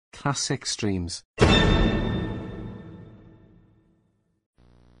classic streams.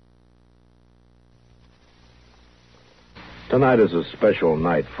 Tonight is a special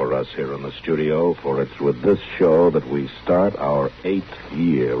night for us here in the studio, for it's with this show that we start our 8th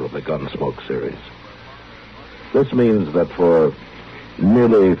year of the Gunsmoke series. This means that for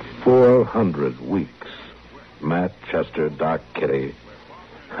nearly 400 weeks, Matt, Chester, Doc, Kitty,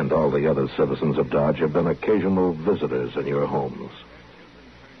 and all the other citizens of Dodge have been occasional visitors in your homes.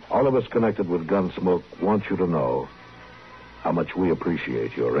 All of us connected with Gunsmoke want you to know how much we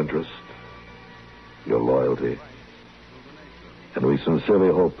appreciate your interest, your loyalty, and we sincerely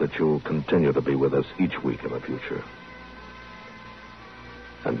hope that you'll continue to be with us each week in the future.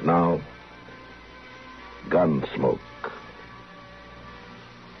 And now, Gunsmoke.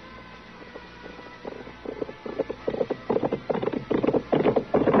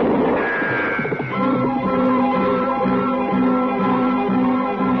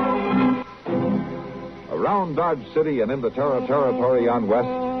 Around Dodge City and in the territory on west,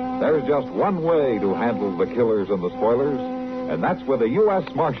 there's just one way to handle the killers and the spoilers, and that's with a U.S.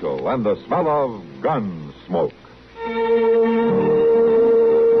 Marshal and the smell of gun smoke.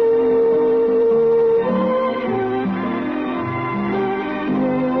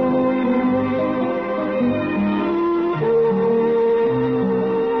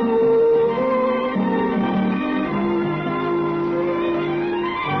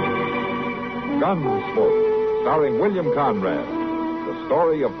 Gunsmoke, starring William Conrad, the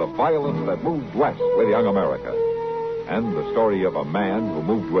story of the violence that moved west with young America. And the story of a man who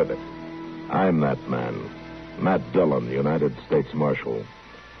moved with it. I'm that man, Matt Dillon, United States Marshal.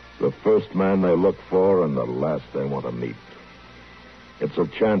 The first man they look for and the last they want to meet. It's a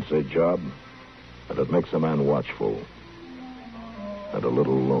chancy job, and it makes a man watchful and a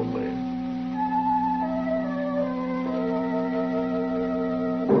little lonely.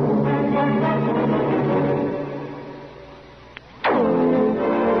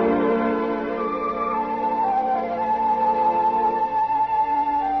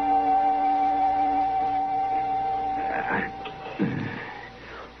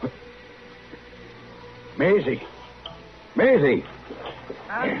 Maisie.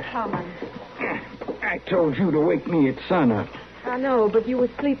 I'm coming. I told you to wake me at sunup. I know, but you were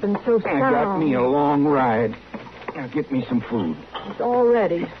sleeping so sound. I got me a long ride. Now get me some food. It's all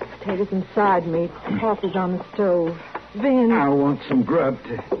ready. Potatoes and side meat. Coffee's on the stove. Vin. I want some grub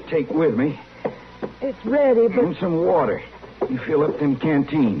to take with me. It's ready, but... And some water. You fill up them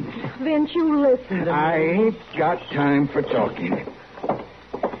canteens. Vince, you listen to me. I ain't got time for talking.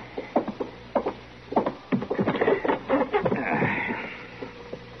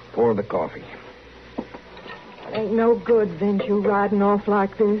 Pour the coffee. Ain't no good, Vince, you riding off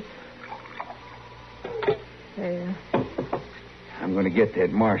like this. There. I'm going to get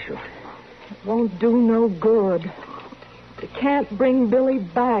that marshal. It won't do no good. You can't bring Billy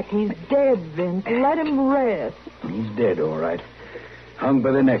back. He's dead, Vince. Let him rest. He's dead, all right. Hung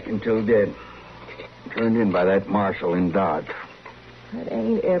by the neck until dead. Turned in by that marshal in Dodge. It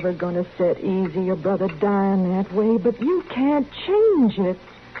ain't ever going to set easy, your brother dying that way, but you can't change it.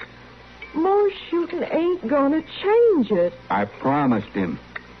 More shooting ain't going to change it. I promised him.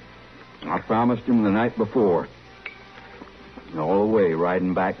 I promised him the night before. All the way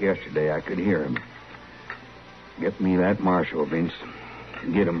riding back yesterday, I could hear him. Get me that marshal, Vince.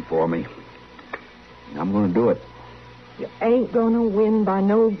 Get him for me. I'm going to do it. You ain't going to win by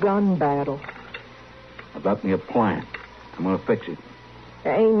no gun battle. I've got me a plan. I'm going to fix it.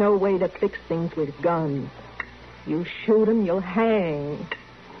 There ain't no way to fix things with guns. You shoot him, you'll hang.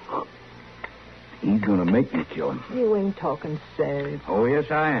 He's going to make me kill him. You ain't talking sense. Oh, yes,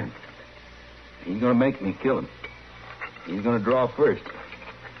 I am. He's going to make me kill him. He's going to draw first.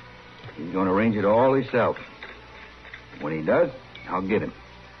 He's going to arrange it all himself. When he does, I'll get him.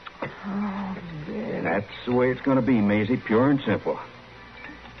 Oh, Vince. That's the way it's going to be, Maisie, pure and simple.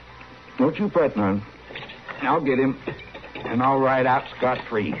 Don't you fret none. I'll get him, and I'll ride out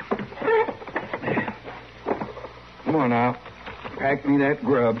scot-free. Come on now. Pack me that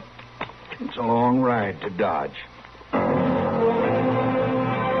grub. It's a long ride to Dodge.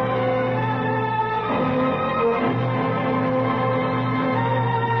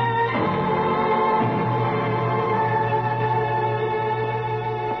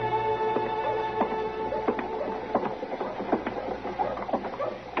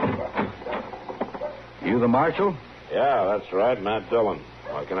 You the marshal? Yeah, that's right, Matt Dillon.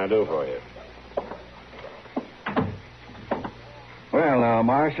 What can I do for you? Well, now,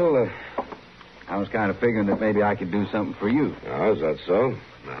 Marshal, I was kind of figuring that maybe I could do something for you. Oh, is that so?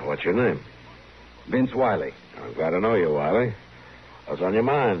 Now, what's your name? Vince Wiley. I'm glad to know you, Wiley. What's on your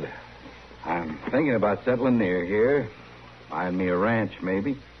mind? I'm thinking about settling near here. Buying me a ranch,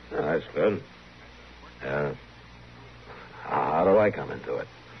 maybe. Oh, that's good. How do I come into it?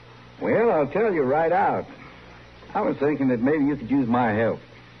 Well, I'll tell you right out. I was thinking that maybe you could use my help.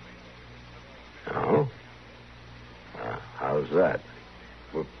 Oh? How's that?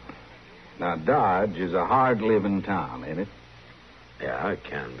 Well, now, Dodge is a hard-living town, ain't it? Yeah, it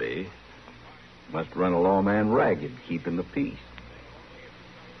can be. Must run a lawman ragged, keeping the peace.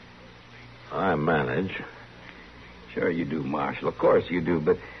 I manage. Sure you do, Marshal. Of course you do,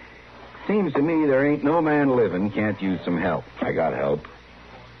 but seems to me there ain't no man living can't use some help. I got help.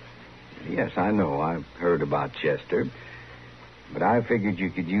 Yes, I know. I've heard about Chester. But I figured you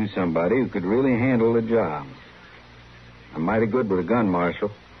could use somebody who could really handle the job. I'm mighty good with a gun,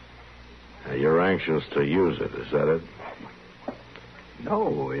 Marshal. You're anxious to use it, is that it?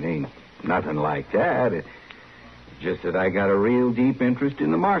 No, it ain't nothing like that. It's just that I got a real deep interest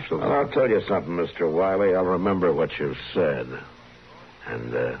in the Marshal. Well, I'll tell you something, Mr. Wiley. I'll remember what you've said.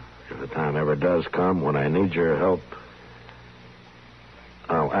 And if the time ever does come when I need your help,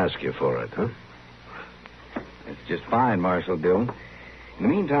 I'll ask you for it, huh? That's just fine, Marshal Dillon. In the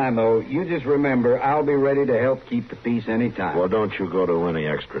meantime, though, you just remember I'll be ready to help keep the peace any time. Well, don't you go to any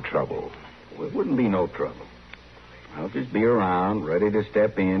extra trouble. Well, it wouldn't be no trouble. I'll just be around, ready to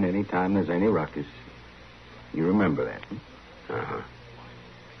step in any time there's any ruckus. You remember that, huh? Uh-huh.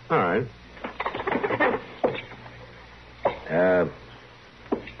 All right.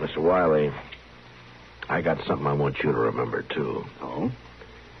 Mr. Wiley, I got something I want you to remember, too. Oh?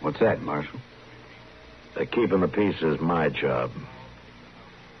 What's that, Marshal? Keeping the peace is my job,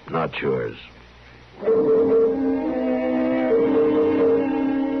 not yours.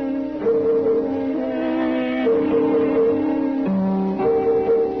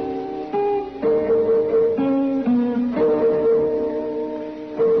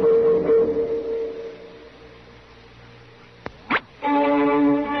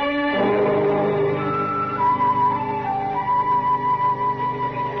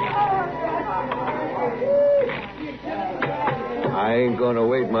 I ain't gonna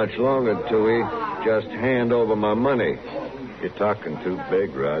wait much longer, Tooey. Just hand over my money. You're talking too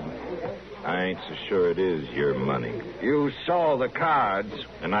big, Rod. I ain't so sure it is your money. You saw the cards.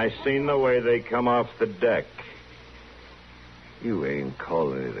 And I seen the way they come off the deck. You ain't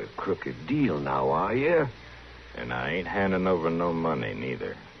calling it a crooked deal now, are you? And I ain't handing over no money,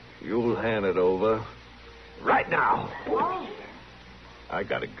 neither. You'll hand it over. Right now. I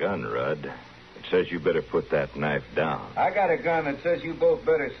got a gun, Rudd. It says you better put that knife down. I got a gun that says you both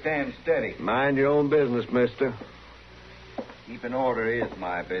better stand steady. Mind your own business, mister. Keeping order is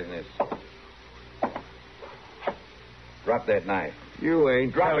my business. Drop that knife. You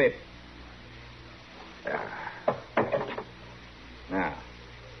ain't. Drop it. Now,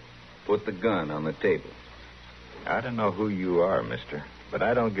 put the gun on the table. I don't know who you are, mister, but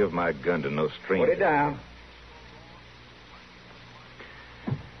I don't give my gun to no stranger. Put it down.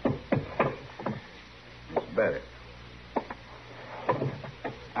 It's better.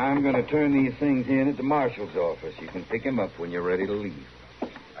 I'm going to turn these things in at the marshal's office. You can pick him up when you're ready to leave.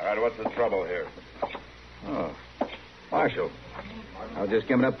 All right, what's the trouble here? Oh, Marshal, I was just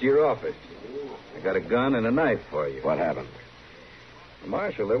coming up to your office. I got a gun and a knife for you. What happened?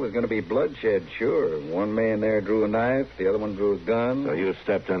 Marshal, there was going to be bloodshed, sure. One man there drew a knife, the other one drew a gun. So you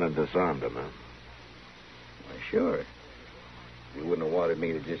stepped in and disarmed him, huh? Why, sure. You wouldn't have wanted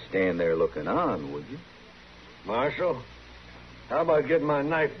me to just stand there looking on, would you? Marshal, how about getting my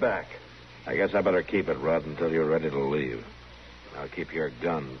knife back? I guess I better keep it, Rudd, until you're ready to leave. I'll keep your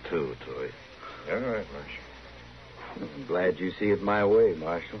gun, too, Tooey. All right, Marshal. I'm glad you see it my way,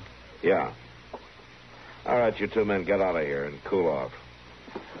 Marshal. Yeah. All right, you two men, get out of here and cool off.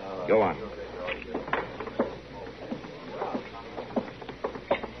 Go on.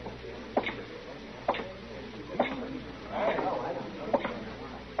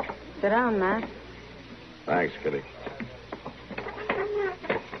 Sit down, Matt. Thanks, Kitty.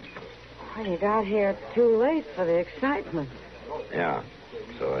 Well, you got here too late for the excitement. Yeah,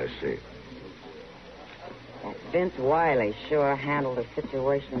 so I see. That Vince Wiley sure handled the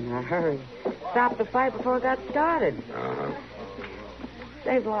situation in a hurry. Stopped the fight before it got started. Uh-huh.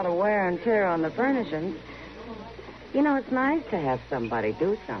 Saved a lot of wear and tear on the furnishings. You know, it's nice to have somebody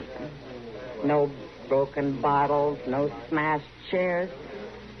do something. No broken bottles, no smashed chairs.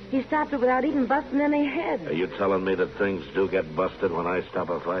 He stopped it without even busting any heads. Are you telling me that things do get busted when I stop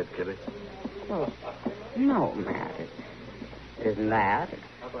a fight, Kitty? Well, no, Matt. It isn't that.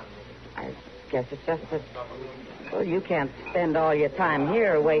 I guess it's just that, well, you can't spend all your time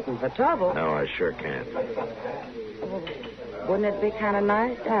here waiting for trouble. No, I sure can't. Wouldn't it be kind of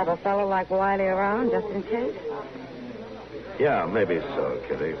nice to have a fellow like Wiley around just in case? Yeah, maybe so,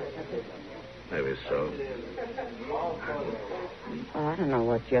 Kitty. Maybe so. Well, I don't know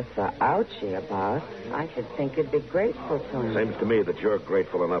what you're so ouchy about. I should think you'd be grateful to him. Seems to me that you're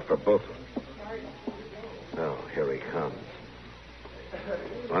grateful enough for both of them. Oh, here he comes.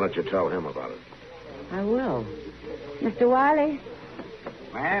 Why don't you tell him about it? I will. Mr. Wiley,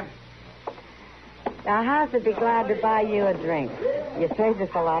 Ma'am? our house would be glad to buy you a drink. You saved us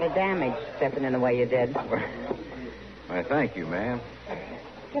a lot of damage stepping in the way you did. Why, thank you, ma'am.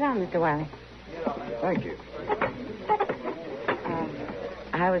 Get on, Mr. Wiley. Thank you.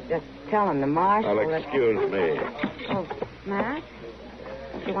 I was just telling the marshal that... Excuse me. Oh, Matt?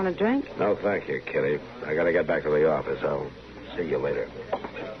 Do you want a drink? No, thank you, Kitty. I gotta get back to the office. I'll see you later.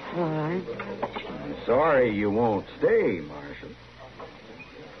 All right. I'm sorry you won't stay, Marshal.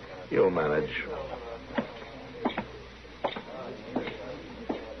 You'll manage.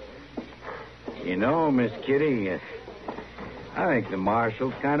 You know, Miss Kitty, I think the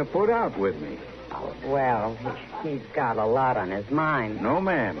Marshal's kind of put out with me. Well, he's got a lot on his mind. No,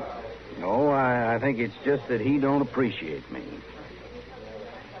 ma'am. No, I think it's just that he don't appreciate me.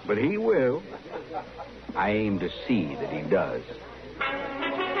 But he will. I aim to see that he does.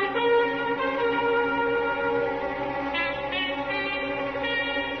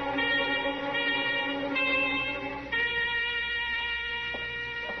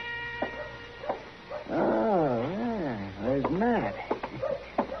 Oh, yeah. There's Matt.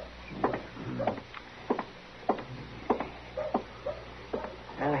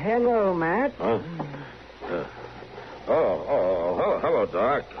 Hello, Matt. Huh? Hello,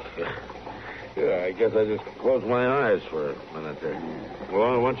 Doc. Yeah, I guess I just closed my eyes for a minute there.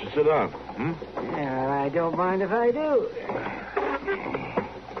 Well, why don't you sit down? Yeah, I don't mind if I do.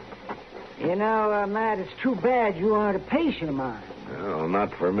 You know, Matt, it's too bad you aren't a patient of mine. Well,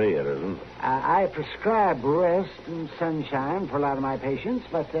 not for me, it isn't. I prescribe rest and sunshine for a lot of my patients,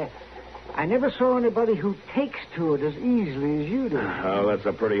 but I never saw anybody who takes to it as easily as you do. Oh, that's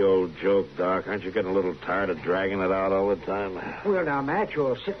a pretty old joke, Doc. Aren't you getting a little tired of dragging it out all the time? Well, now, Matt,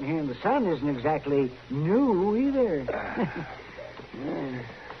 your sitting here in the sun isn't exactly new either. Yeah.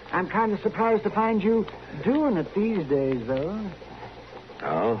 I'm kind of surprised to find you doing it these days, though.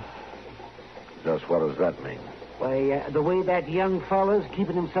 Oh? Just what does that mean? Why, the way that young fella's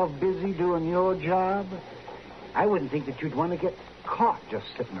keeping himself busy doing your job, I wouldn't think that you'd want to get caught just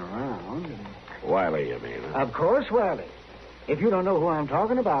sitting around. Wiley, you mean? Huh? Of course, Wiley. If you don't know who I'm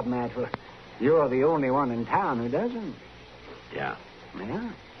talking about, Matt, well, you're the only one in town who doesn't. Yeah.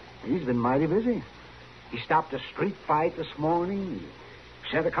 Yeah. He's been mighty busy. He stopped a street fight this morning.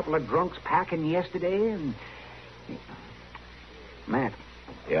 He set a couple of drunks packing yesterday, and... Matt.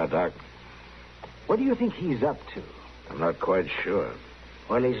 Yeah, Doc? What do you think he's up to? I'm not quite sure.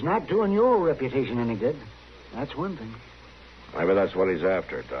 Well, he's not doing your reputation any good. That's one thing. Maybe that's what he's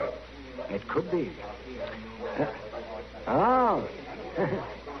after, Doc. It could be. Oh.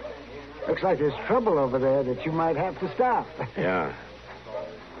 Looks like there's trouble over there that you might have to stop. Yeah.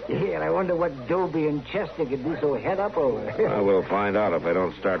 Yeah, and I wonder what Dobie and Chester could be so head up over. Well, we'll find out if they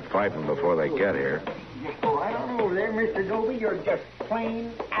don't start fighting before they get here. Oh, I don't know there, Mr. Dobie. You're just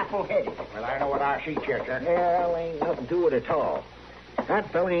plain apple-headed. Well, I know what I see, Chester. Well, ain't nothing to it at all.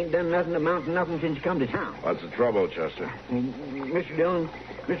 That fella ain't done nothing amount to nothing since he come to town. What's the trouble, Chester? Mr. Dillon,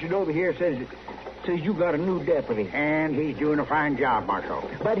 Mr. Dobie here says you got a new deputy. And he's doing a fine job, Marshal.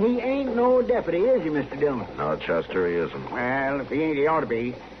 But he ain't no deputy, is he, Mr. Dillon? No, Chester, he isn't. Well, if he ain't, he ought to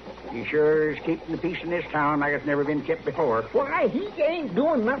be. He sure is keeping the peace in this town like it's never been kept before. Why, he ain't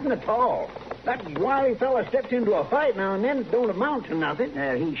doing nothing at all. That wily fella steps into a fight now and then don't amount to nothing.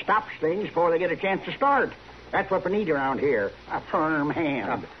 He stops things before they get a chance to start. That's what we need around here. A firm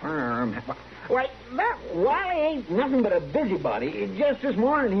hand. A firm... Why, that Wiley ain't nothing but a busybody. Just this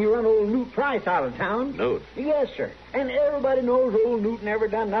morning he run old Newt Price out of town. Newt? Yes, sir. And everybody knows old Newt never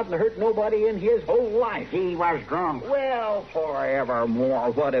done nothing to hurt nobody in his whole life. He was drunk. Well,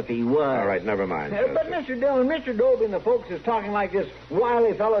 forevermore, what if he was? All right, never mind. But Mr. Dillon, Mr. Dobie and the folks is talking like this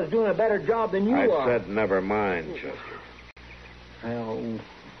Wiley fella's doing a better job than you are. I said never mind, Chester. Well,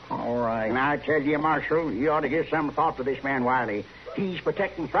 all right. And I tell you, Marshal, you ought to give some thought to this man Wiley. He's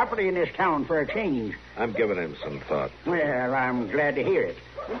protecting property in this town for a change. I'm giving him some thought. Well, I'm glad to hear it.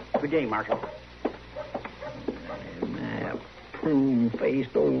 Good day, Marshal. That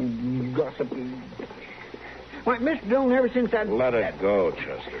prune-faced old gossipy. Why, Mr. Dillon, ever since that... Let it go,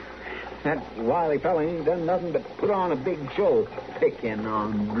 Chester. That Wiley fella ain't done nothing but put on a big show. Picking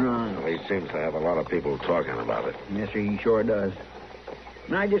on drunks. Well, he seems to have a lot of people talking about it. Yes, sir, he sure does.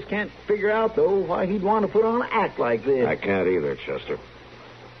 And I just can't figure out, though, why he'd want to put on an act like this. I can't either, Chester.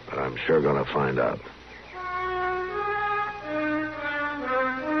 But I'm sure going to find out.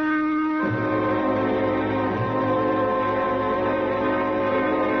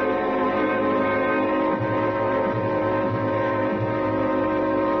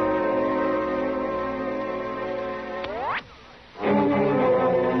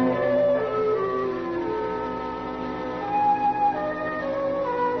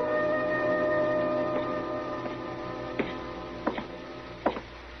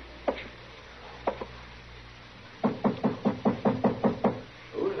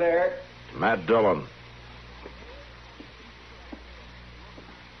 There. Matt Dillon.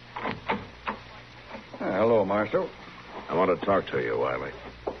 Hello, Marshal. I want to talk to you, Wiley.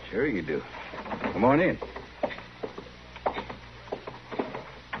 Sure you do. Come on in.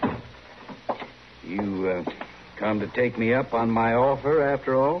 You come to take me up on my offer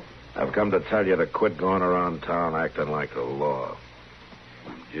after all? I've come to tell you to quit going around town acting like the law.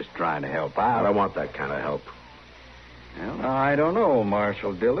 I'm just trying to help I out. don't want that kind of help. Well, I don't know,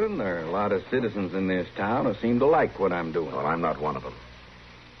 Marshal Dillon. There are a lot of citizens in this town who seem to like what I'm doing. Well, I'm not one of them.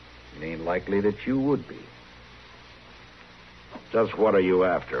 It ain't likely that you would be. Just what are you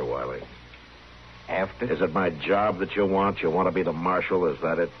after, Wiley? After? Is it my job that you want? You want to be the marshal? Is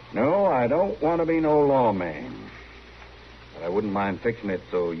that it? No, I don't want to be no lawman. But I wouldn't mind fixing it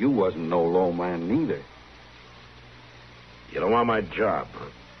so you wasn't no lawman neither. You don't want my job, huh?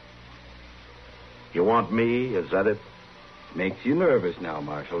 You want me? Is that it? Makes you nervous now,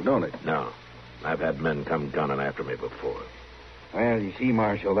 Marshal, don't it? No. I've had men come gunning after me before. Well, you see,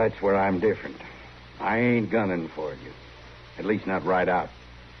 Marshal, that's where I'm different. I ain't gunning for you. At least not right out.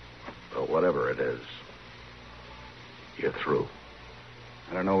 But whatever it is, you're through.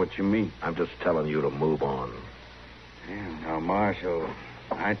 I don't know what you mean. I'm just telling you to move on. Yeah, now, Marshal,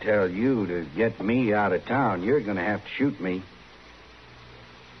 I tell you to get me out of town, you're going to have to shoot me.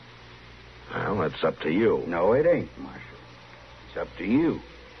 Well, that's up to you. No, it ain't, Marshal. It's up to you.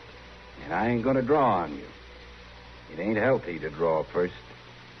 And I ain't going to draw on you. It ain't healthy to draw first.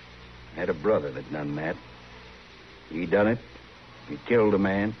 I had a brother that done that. He done it. He killed a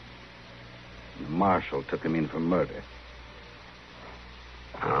man. And the marshal took him in for murder.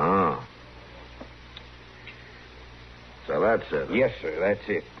 Ah. So that's it. Yes, sir, that's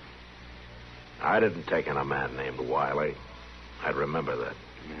it. I didn't take in a man named Wiley. I'd remember that.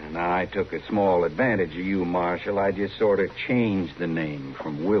 And I took a small advantage of you, Marshal. I just sort of changed the name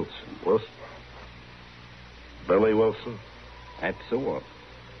from Wilson. Wilson? Billy Wilson? That's the one.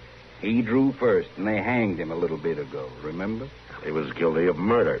 He drew first, and they hanged him a little bit ago, remember? He was guilty of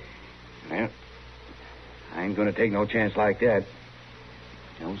murder. Well, I ain't going to take no chance like that.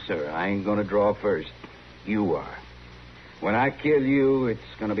 No, sir, I ain't going to draw first. You are. When I kill you, it's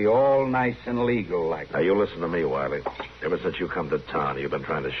going to be all nice and legal like Now, you listen to me, Wiley. Ever since you come to town, you've been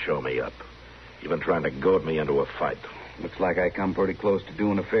trying to show me up. You've been trying to goad me into a fight. Looks like I come pretty close to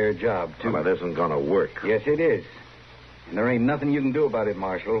doing a fair job, too. Well, it isn't going to work. Yes, it is. And there ain't nothing you can do about it,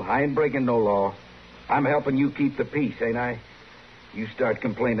 Marshal. I ain't breaking no law. I'm helping you keep the peace, ain't I? You start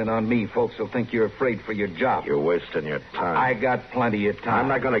complaining on me, folks will think you're afraid for your job. You're wasting your time. I got plenty of time. I'm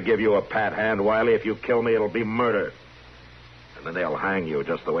not going to give you a pat hand, Wiley. If you kill me, it'll be murder. And then they'll hang you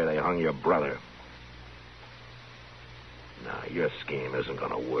just the way they hung your brother. No, your scheme isn't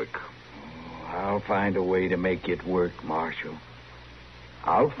going to work. Oh, I'll find a way to make it work, Marshal.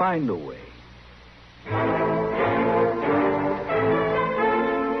 I'll find a way.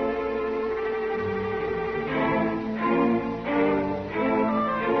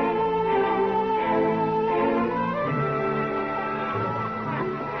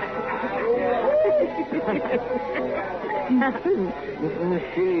 Miss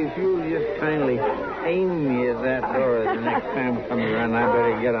Kitty, if you'll just kindly aim me at that door the next time it comes around, I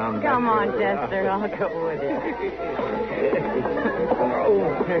better get on back. Come on, Chester. I'll go with you.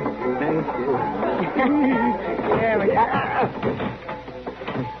 Oh, thank you. There we go.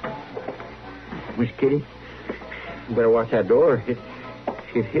 Miss Kitty, you better watch that door. It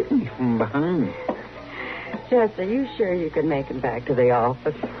hit me from behind. Chester, you sure you could make it back to the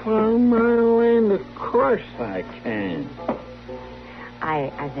office? Well, my land, of course I can.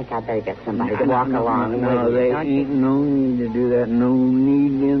 I think I'd better get somebody to walk along No, with you, there don't you? ain't no need to do that. No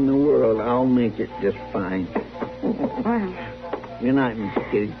need in the world. I'll make it just fine. Well, Good night, Miss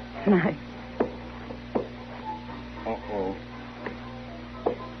Kitty. nice. Uh-oh.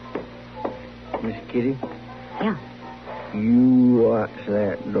 Miss Kitty? Yeah. You watch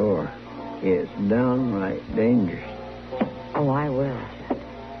that door. It's downright dangerous. Oh, I will,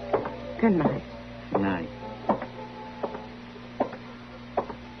 Chester. Good night. Night.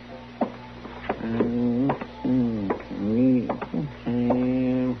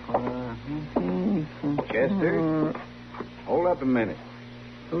 Chester. Hold up a minute.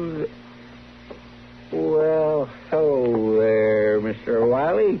 Who's it? Well, hello there, Mr.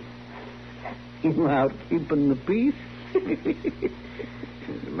 Wiley. You out keeping the peace?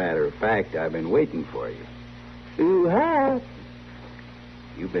 As a matter of fact, I've been waiting for you. You have?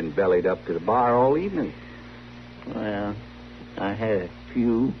 You've been bellied up to the bar all evening. Well, I had a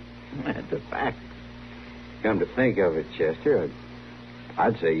few. That's a fact. Come to think of it, Chester,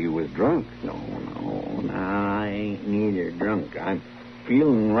 I'd say you was drunk. No, I ain't neither drunk. I'm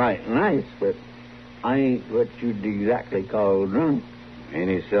feeling right nice, but I ain't what you'd exactly call drunk.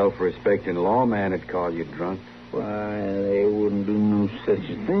 Any self-respecting lawman would call you drunk. Why, they wouldn't do no such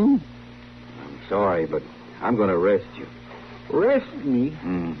a thing. I'm sorry, but I'm going to arrest you. Arrest me?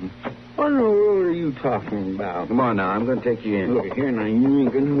 Mm-hmm. What in the world are you talking about? Come on now, I'm going to take you in. Look here, now, you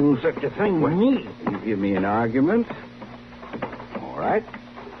ain't going to do such a thing with me. You give me an argument. All right.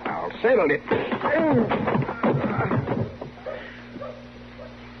 I'll settle it.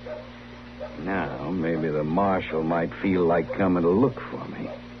 Now, maybe the marshal might feel like coming to look for me.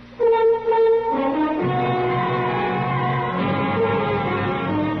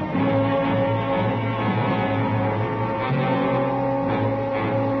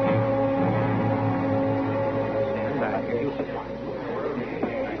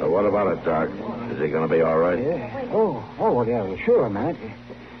 So what about it, Doc? Is he going to be all right? Yeah. Well, yeah, sure, Matt.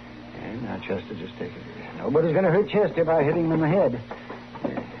 And now, Chester, just take it. Nobody's going to hurt Chester by hitting him in the head.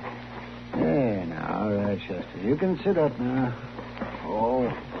 There, now, all right, Chester. You can sit up now.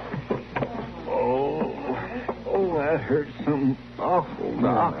 That hurts something awful,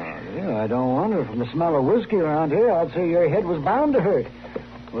 Doc. Yeah, I don't wonder. From the smell of whiskey around here, I'd say your head was bound to hurt.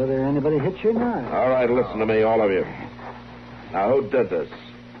 Whether anybody hit you or not. All right, listen to me, all of you. Now, who did this?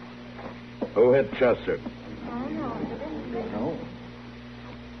 Who hit Chester? No.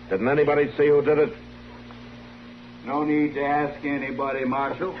 Didn't anybody see who did it? No need to ask anybody,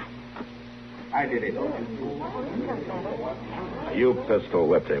 Marshal. I did it. You pistol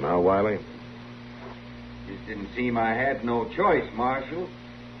whipped him, huh, Wiley? Just didn't seem I had no choice, Marshal.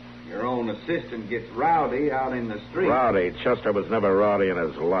 Your own assistant gets rowdy out in the street. Rowdy. Chester was never rowdy in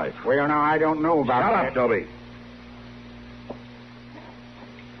his life. Well, now, I don't know about Shut that. up, Dobie.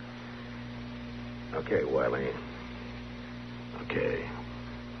 Okay, Wiley. Okay.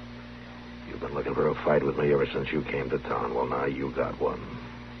 You've been looking for a fight with me ever since you came to town. Well, now you got one.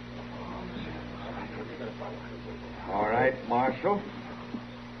 All right, Marshal.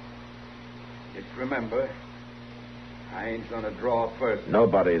 Just remember, I ain't gonna draw first.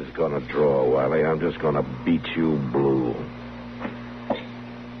 Nobody's gonna draw, Wiley. I'm just gonna beat you blue.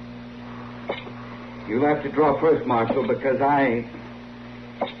 You'll have to draw first, Marshal, because I ain't.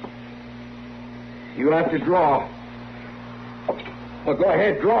 You'll have to draw. Well, go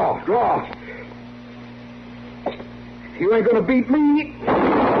ahead, draw. You ain't gonna beat me.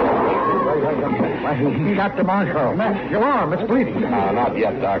 He got the marshal. Matt, your arm, it's bleeding. No, not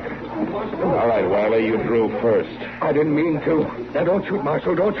yet, Doc. All right, Wiley, you drew first. I didn't mean to. Now, don't shoot,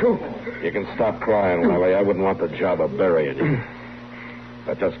 Marshal, don't shoot. You can stop crying, Wiley. I wouldn't want the job of burying you.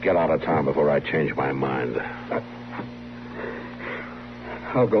 But just get out of town before I change my mind.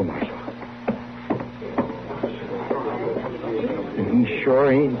 I'll go, Marshal. He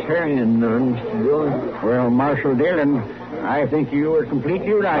sure ain't carrying none, Mr. Dillon. Well, Marshal Dillon, I think you were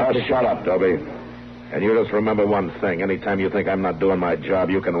completely right. Shut up, Dobie. And you just remember one thing. Anytime you think I'm not doing my job,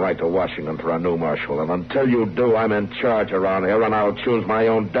 you can write to Washington for a new marshal. And until you do, I'm in charge around here, and I'll choose my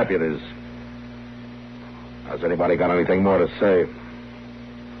own deputies. Has anybody got anything more to say?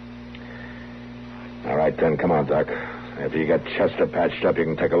 All right, then. Come on, Doc. After you get Chester patched up, you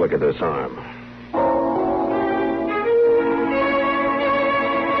can take a look at this arm.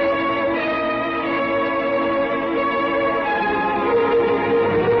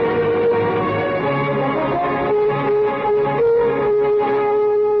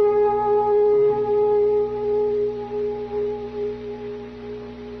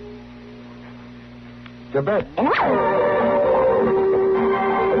 To bed.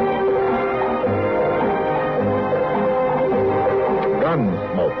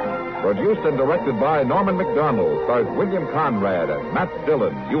 Gunsmoke. Produced and directed by Norman McDonald, stars William Conrad as Matt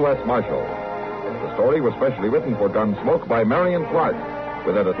Dillon, U.S. Marshal. The story was specially written for Gunsmoke by Marion Clark,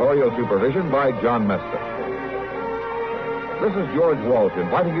 with editorial supervision by John Meston. This is George Walsh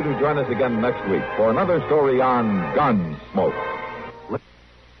inviting you to join us again next week for another story on Gunsmoke.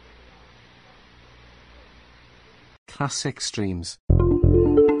 Classic Streams.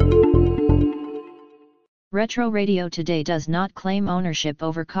 Retro Radio Today does not claim ownership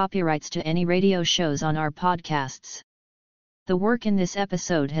over copyrights to any radio shows on our podcasts. The work in this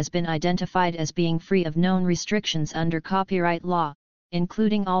episode has been identified as being free of known restrictions under copyright law,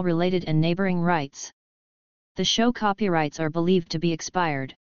 including all related and neighboring rights. The show copyrights are believed to be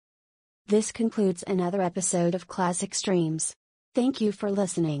expired. This concludes another episode of Classic Streams. Thank you for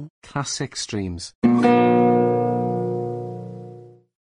listening. Classic Streams.